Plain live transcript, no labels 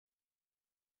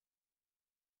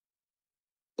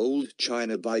Old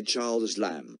China by Charles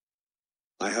Lamb.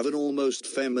 I have an almost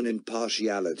feminine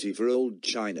partiality for old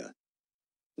china.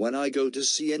 When I go to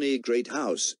see any great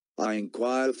house, I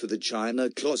inquire for the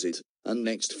china closet, and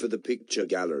next for the picture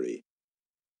gallery.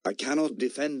 I cannot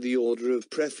defend the order of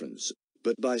preference,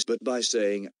 but by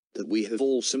saying that we have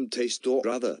all some taste or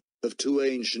other, of too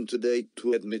ancient a date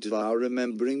to admit of our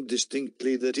remembering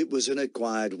distinctly that it was an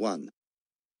acquired one.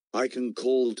 I can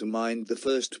call to mind the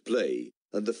first play,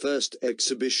 and the first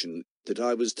exhibition, that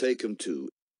I was taken to,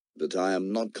 but I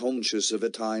am not conscious of a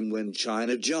time when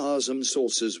china jars and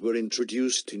saucers were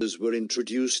introduced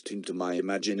into my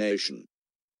imagination.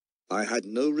 I had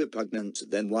no repugnance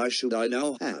then, why should I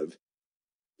now have?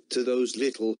 To those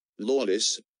little,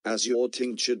 lawless, azure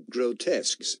tinctured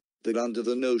grotesques, that under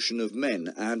the notion of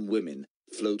men and women,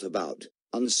 float about,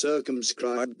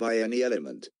 uncircumscribed by any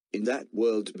element, in that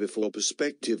world before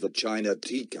perspective a china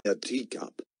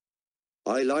teacup.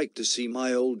 I like to see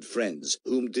my old friends,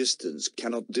 whom distance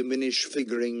cannot diminish,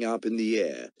 figuring up in the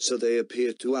air, so they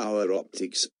appear to our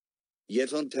optics.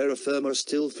 Yet on terra firma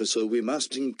still, for so we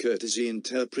must in courtesy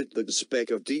interpret the speck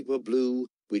of deeper blue,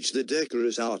 which the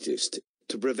decorous artist,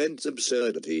 to prevent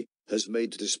absurdity, has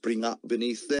made to spring up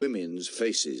beneath their women's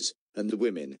faces, and the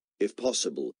women, if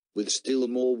possible, with still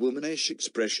more womanish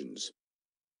expressions.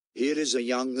 Here is a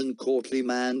young and courtly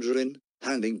mandarin,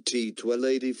 handing tea to a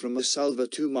lady from a salver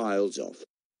 2 miles off.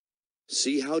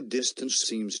 See how distance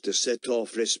seems to set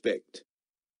off respect.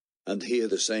 And here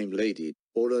the same lady,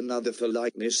 or another for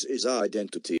likeness is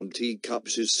identity, and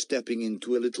teacups is stepping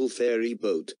into a little ferry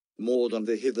boat, moored on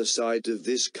the hither side of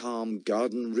this calm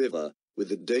garden river,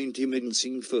 with a dainty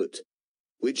mincing foot,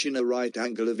 which in a right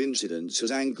angle of incidence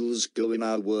as angles go in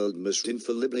our world must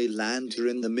infallibly land her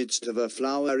in the midst of a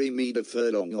flowery mead a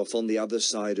furlong off on the other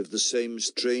side of the same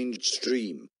strange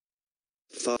stream.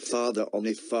 Farther on,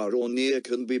 if far or near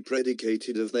can be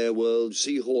predicated of their world,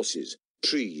 seahorses,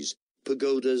 trees,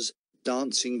 pagodas,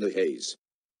 dancing the haze.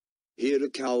 Here a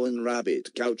cow and rabbit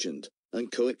couchant,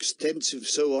 and coextensive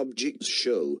so objects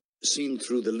show, seen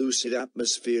through the lucid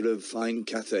atmosphere of fine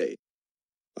Cathay.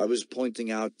 I was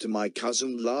pointing out to my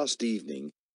cousin last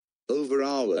evening, over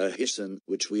our hyson,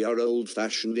 which we are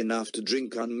old-fashioned enough to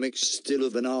drink unmixed still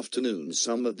of an afternoon,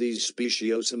 some of these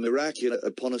speciosa miracula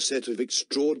upon a set of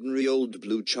extraordinary old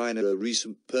blue china, a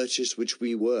recent purchase which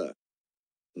we were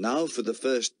now for the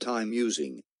first time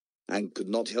using, and could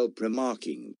not help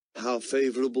remarking how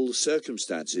favourable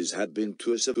circumstances had been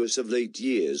to us of late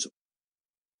years,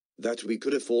 that we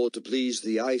could afford to please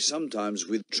the eye sometimes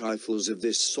with trifles of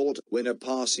this sort, when a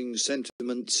passing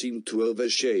sentiment seemed to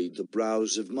overshade the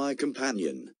brows of my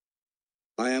companion.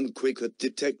 I am quick at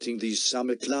detecting these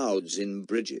summer clouds in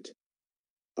Bridget.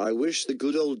 I wish the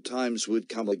good old times would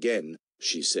come again,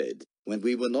 she said, when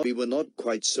we were not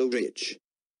quite so rich.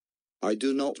 I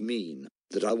do not mean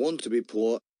that I want to be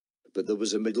poor, but there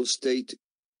was a middle state,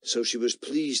 so she was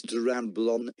pleased to ramble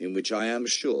on, in which I am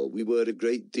sure we were a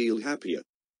great deal happier.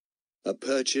 A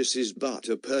purchase is but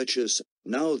a purchase,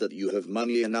 now that you have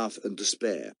money enough and to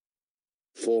spare.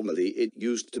 Formerly it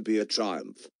used to be a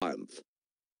triumph,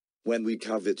 when we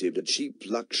coveted a cheap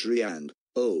luxury, and,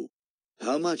 oh,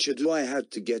 how much ado I had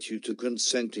to get you to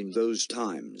consent in those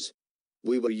times.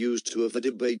 We were used to have a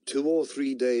debate 2 or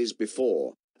 3 days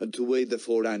before, and to weigh the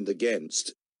for and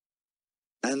against,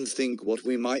 and think what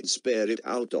we might spare it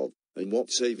out of, and what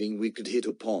saving we could hit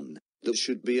upon, that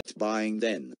should be at buying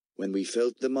then, when we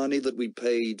felt the money that we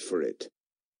paid for it.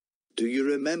 Do you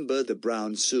remember the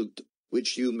brown suit,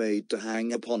 which you made to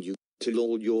hang upon you, till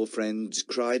all your friends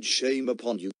cried shame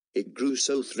upon you? It grew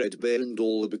so threadbare and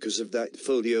all because of that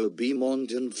folio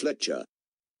Beaumont and Fletcher,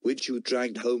 which you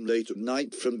dragged home late at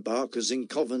night from Barker's in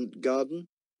Covent Garden?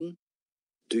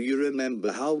 Do you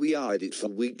remember how we eyed it for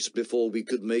weeks before we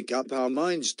could make up our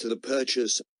minds to the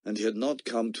purchase, and had not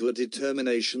come to a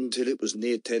determination till it was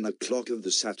near 10 o'clock of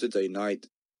the Saturday night?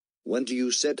 When do you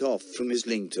set off from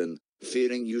Islington,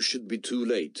 fearing you should be too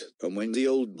late, and when the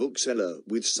old bookseller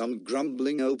with some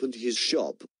grumbling opened his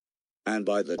shop, and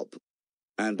by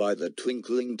the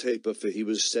twinkling taper, for he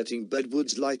was setting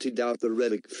bedwards, lighted out the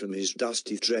relic from his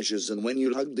dusty treasures, and when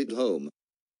you lugged it home,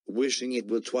 wishing it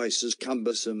were twice as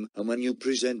cumbersome, and when you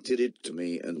presented it to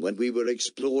me, and when we were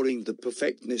exploring the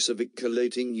perfectness of it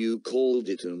collating, you called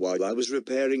it, and while I was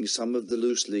repairing some of the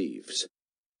loose leaves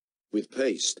with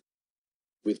paste,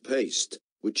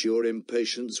 which your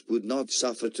impatience would not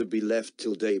suffer to be left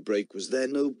till daybreak, was there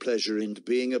no pleasure in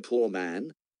being a poor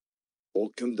man?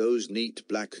 Or can those neat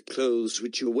black clothes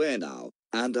which you wear now,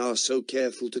 and are so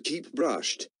careful to keep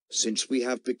brushed, since we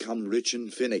have become rich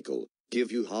and finical,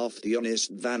 give you half the honest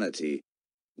vanity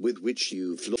with which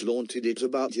you flaunted it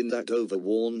about in that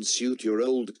overworn suit your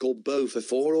old corbeau for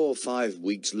 4 or 5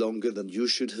 weeks longer than you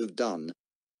should have done,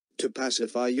 to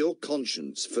pacify your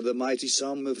conscience for the mighty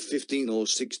sum of 15 or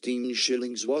 16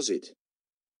 shillings was it?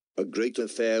 A great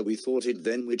affair we thought it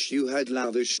then which you had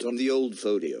lavished on the old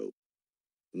folio.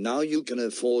 Now you can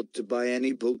afford to buy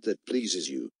any book that pleases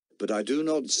you, but I do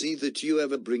not see that you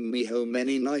ever bring me home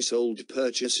any nice old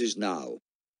purchases now.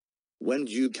 When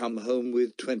you come home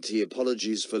with 20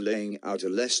 apologies for laying out a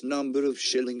less number of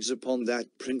shillings upon that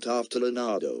print after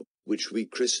Leonardo, which we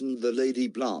christened the Lady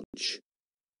Blanche.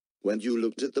 When you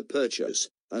looked at the purchase,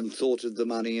 and thought of the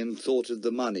money and thought of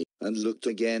the money, and looked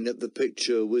again at the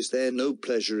picture, was there no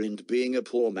pleasure in being a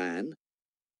poor man?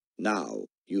 Now,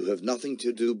 you have nothing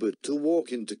to do but to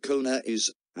walk into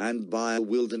Cona's, and buy a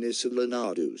wilderness of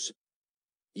Leonardos.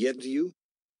 Yet do you?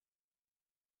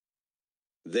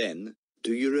 Then,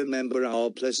 do you remember our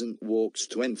pleasant walks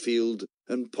to Enfield,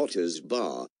 and Potter's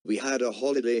Bar? We had a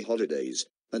holidays,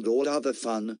 and all other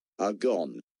fun, are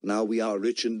gone. Now we are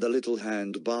rich, and the little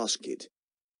hand basket,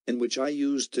 in which I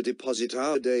used to deposit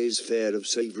our day's fare of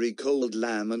savoury cold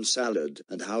lamb and salad,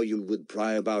 and how you would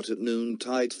pry about at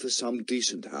noontide for some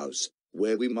decent house,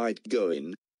 where we might go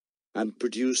in, and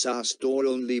produce our store,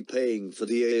 only paying for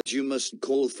the aid you must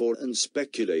call for, and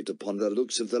speculate upon the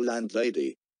looks of the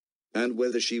landlady, and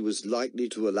whether she was likely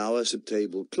to allow us a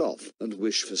tablecloth, and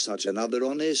wish for such another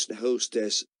honest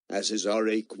hostess, as his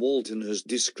R.A. Walton has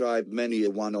described many a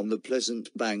one on the pleasant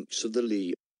banks of the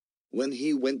Lee, when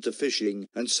he went a fishing,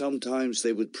 and sometimes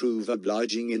they would prove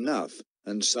obliging enough,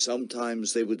 and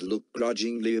sometimes they would look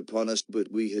grudgingly upon us, but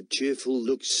we had cheerful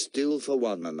looks still for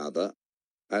one another,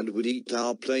 and would eat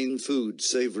our plain food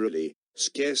savourily,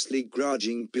 scarcely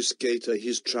grudging Piscator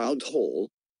his trout haul.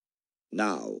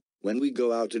 Now, when we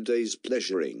go out a day's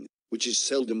pleasuring, which is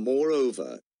seldom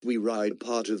moreover, we ride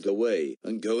part of the way,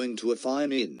 and go into a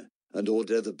fine inn, and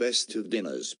order the best of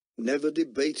dinners, never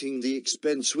debating the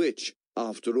expense, which,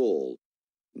 after all,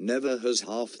 never has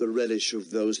half the relish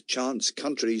of those chance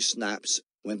country snaps,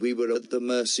 when we were at the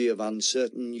mercy of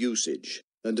uncertain usage,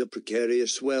 and a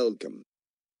precarious welcome.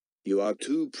 You are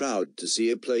too proud to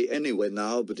see a play anywhere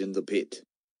now but in the pit.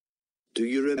 Do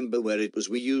you remember where it was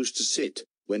we used to sit,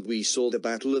 when we saw the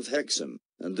Battle of Hexham,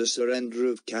 and the surrender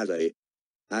of Calais,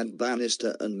 and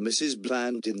Bannister and Mrs.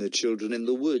 Bland in The Children in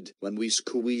the Wood, when we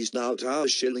squeezed out our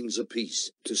shillings apiece,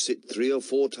 to sit 3 or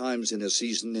 4 times in a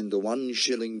season in the 1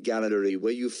 shilling gallery,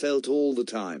 where you felt all the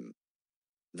time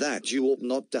that you ought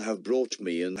not to have brought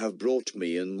me, and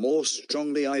more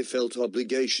strongly I felt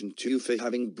obligation to you for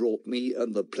having brought me,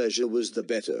 and the pleasure was the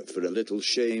better for a little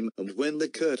shame, and when the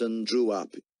curtain drew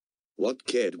up, what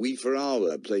cared we for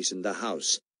our place in the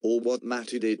house, or what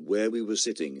mattered it where we were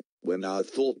sitting, when our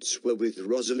thoughts were with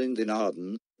Rosalind in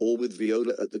Arden, or with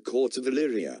Viola at the court of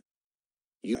Illyria?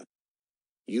 You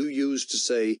used to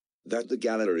say that the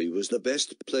gallery was the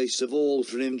best place of all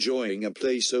for enjoying a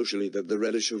play socially, that the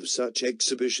relish of such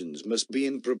exhibitions must be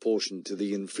in proportion to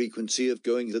the infrequency of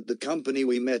going, that the company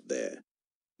we met there,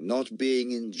 not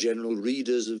being in general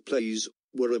readers of plays,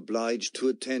 were obliged to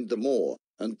attend the more,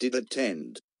 and did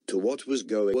attend, to what was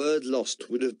going. Word lost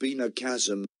would have been a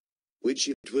chasm, which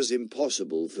it was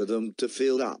impossible for them to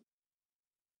fill up.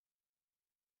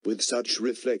 With such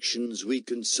reflections we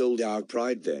consoled our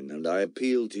pride then, and I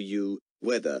appeal to you,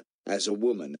 whether, as a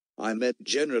woman, I met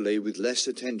generally with less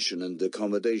attention and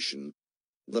accommodation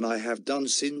than I have done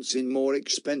since in more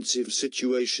expensive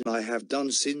situations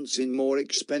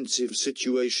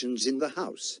in the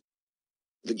house.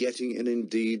 The getting in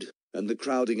indeed, and the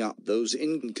crowding up those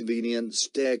inconvenient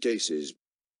staircases,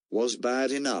 was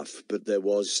bad enough, but there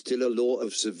was still a law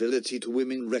of civility to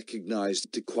women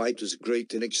recognized to quite as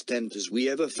great an extent as we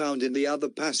ever found in the other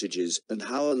passages, and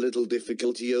how a little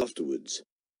difficulty afterwards.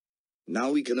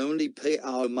 Now we can only pay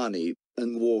our money,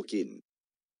 and walk in.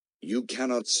 You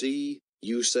cannot see,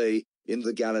 you say, in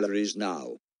the galleries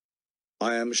now.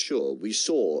 I am sure we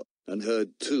saw, and heard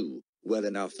too, well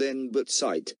enough then, but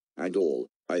sight, and all,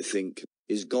 I think,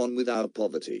 is gone with our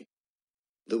poverty.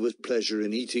 There was pleasure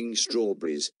in eating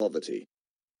strawberries,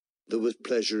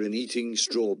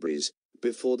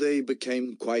 before they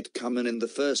became quite common in the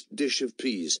first dish of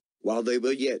peas, while they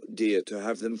were yet dear to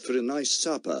have them for a nice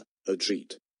supper, a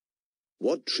treat.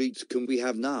 What treat can we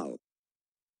have now?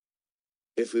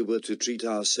 If we were to treat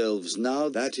ourselves now,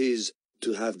 that is,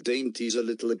 to have dainties a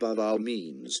little above our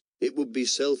means, it would be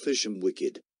selfish and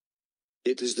wicked.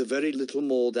 It is the very little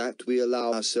more that we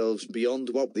allow ourselves beyond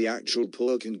what the actual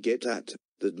poor can get at,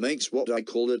 that makes what I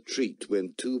call a treat,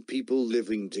 when 2 people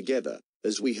living together,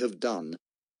 as we have done,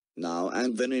 now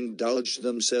and then indulge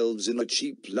themselves in a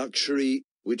cheap luxury,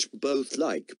 which both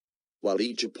like, while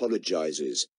each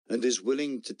apologizes, and is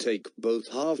willing to take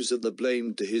both halves of the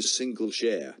blame to his single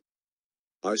share.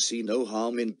 I see no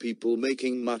harm in people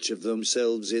making much of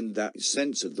themselves in that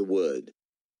sense of the word.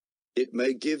 It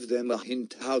may give them a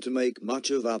hint how to make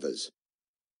much of others.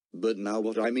 But now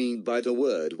what I mean by the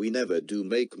word, we never do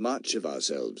make much of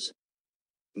ourselves.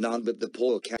 None but the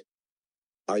poor cat.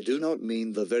 I do not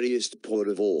mean the veriest poor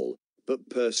of all, but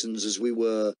persons as we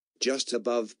were, just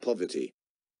above poverty.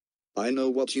 I know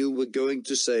what you were going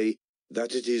to say,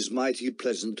 that it is mighty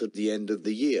pleasant at the end of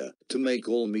the year, to make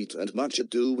all meet and much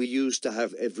ado we used to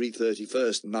have every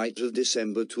 31st night of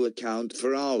December to account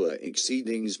for our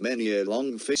exceedings. Many a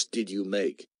long feast did you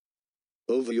make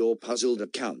over your puzzled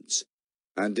accounts,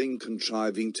 and in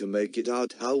contriving to make it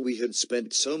out how we had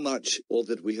spent so much, or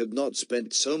that we had not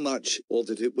spent so much, or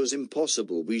that it was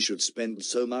impossible we should spend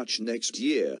so much next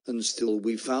year, and still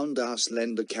we found our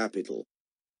slender capital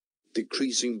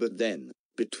decreasing. But then,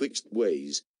 betwixt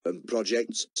ways, and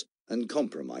projects, and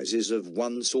compromises of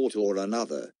one sort or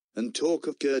another, and talk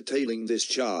of curtailing this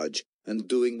charge, and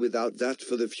doing without that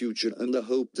for the future, and the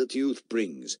hope that youth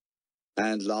brings,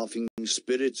 and laughing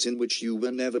spirits in which you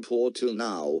were never poor till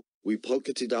now, we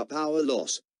pocketed up our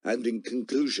loss, and in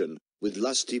conclusion, with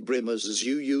lusty brimmers as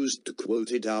you used to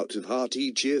quote it out of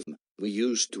hearty cheer, we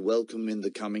used to welcome in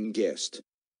the coming guest.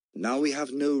 Now we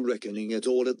have no reckoning at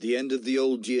all at the end of the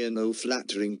old year, no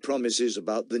flattering promises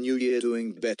about the new year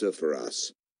doing better for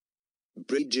us.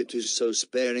 Bridget is so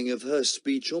sparing of her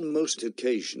speech on most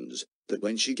occasions, that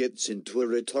when she gets into a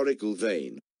rhetorical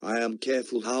vein, I am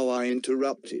careful how I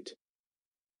interrupt it.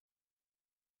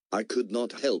 I could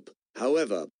not help,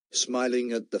 however,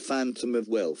 smiling at the phantom of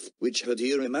wealth which her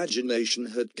dear imagination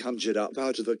had conjured up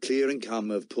out of a clear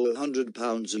income of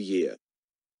 £400 a year.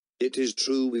 It is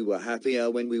true we were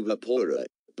happier when we were poorer,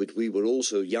 but we were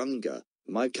also younger,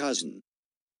 my cousin.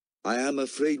 I am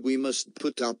afraid we must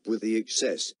put up with the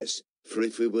excess, for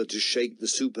if we were to shake the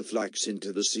superflux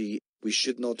into the sea, we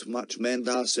should not much mend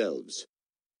ourselves.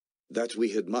 That we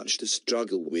had much to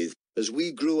struggle with, as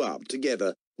we grew up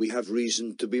together, we have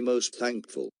reason to be most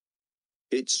thankful.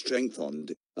 It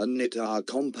strengthened, and knit our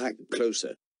compact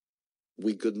closer.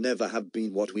 We could never have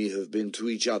been what we have been to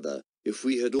each other, if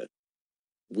we had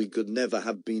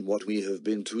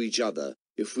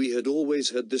always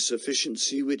had the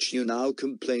sufficiency which you now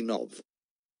complain of.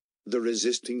 The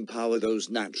resisting power, those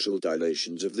natural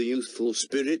dilations of the youthful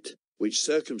spirit, which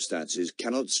circumstances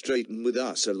cannot straighten with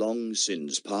us, are long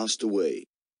since passed away.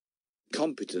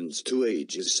 Competence to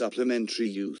age is supplementary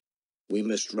youth. We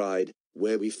must ride,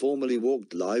 where we formerly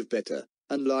walked, live better,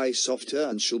 and lie softer,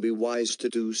 and shall be wise to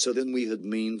do so than we had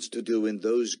means to do in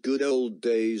those good old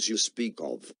days you speak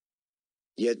of.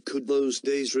 Yet could those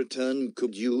days return,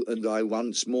 could you and I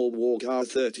once more walk our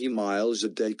 30 miles a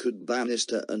day, could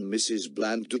Bannister and Mrs.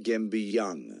 Bland again be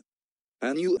young,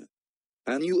 and you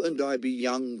and I be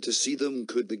young to see them,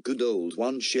 could the good old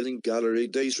 1 shilling gallery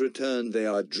days return, they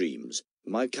are dreams,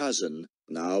 my cousin,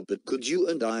 now. But could you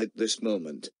and I at this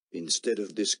moment, instead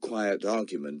of this quiet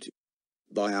argument,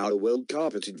 by our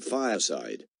well-carpeted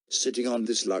fireside, sitting on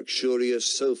this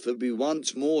luxurious sofa, be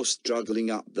once more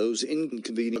struggling up those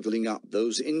inconvenient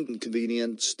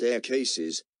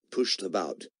staircases, pushed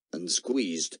about, and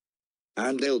squeezed,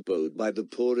 and elbowed by the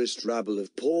poorest rabble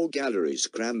of poor gallery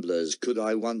scramblers? Could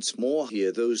I once more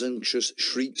hear those anxious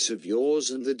shrieks of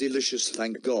yours, and the delicious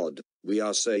 "Thank God, we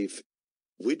are safe,"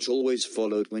 which always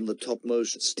followed when the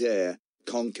topmost stair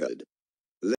conquered,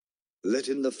 let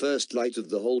in the first light of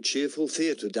the whole cheerful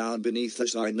theatre down beneath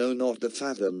us? I know not the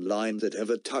fathom line that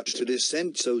ever touched a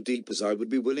descent so deep as I would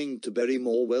be willing to bury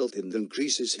more wealth in than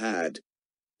Croesus had,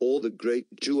 or the great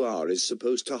Juar is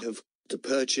supposed to have, to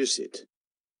purchase it.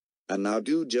 And now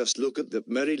do just look at that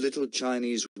merry little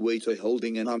Chinese waiter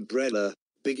holding an umbrella,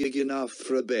 big enough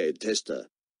for a bed tester,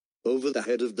 over the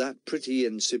head of that pretty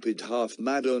insipid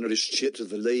half-mad ownerish chit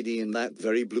of a lady in that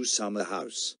very blue summer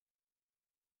house.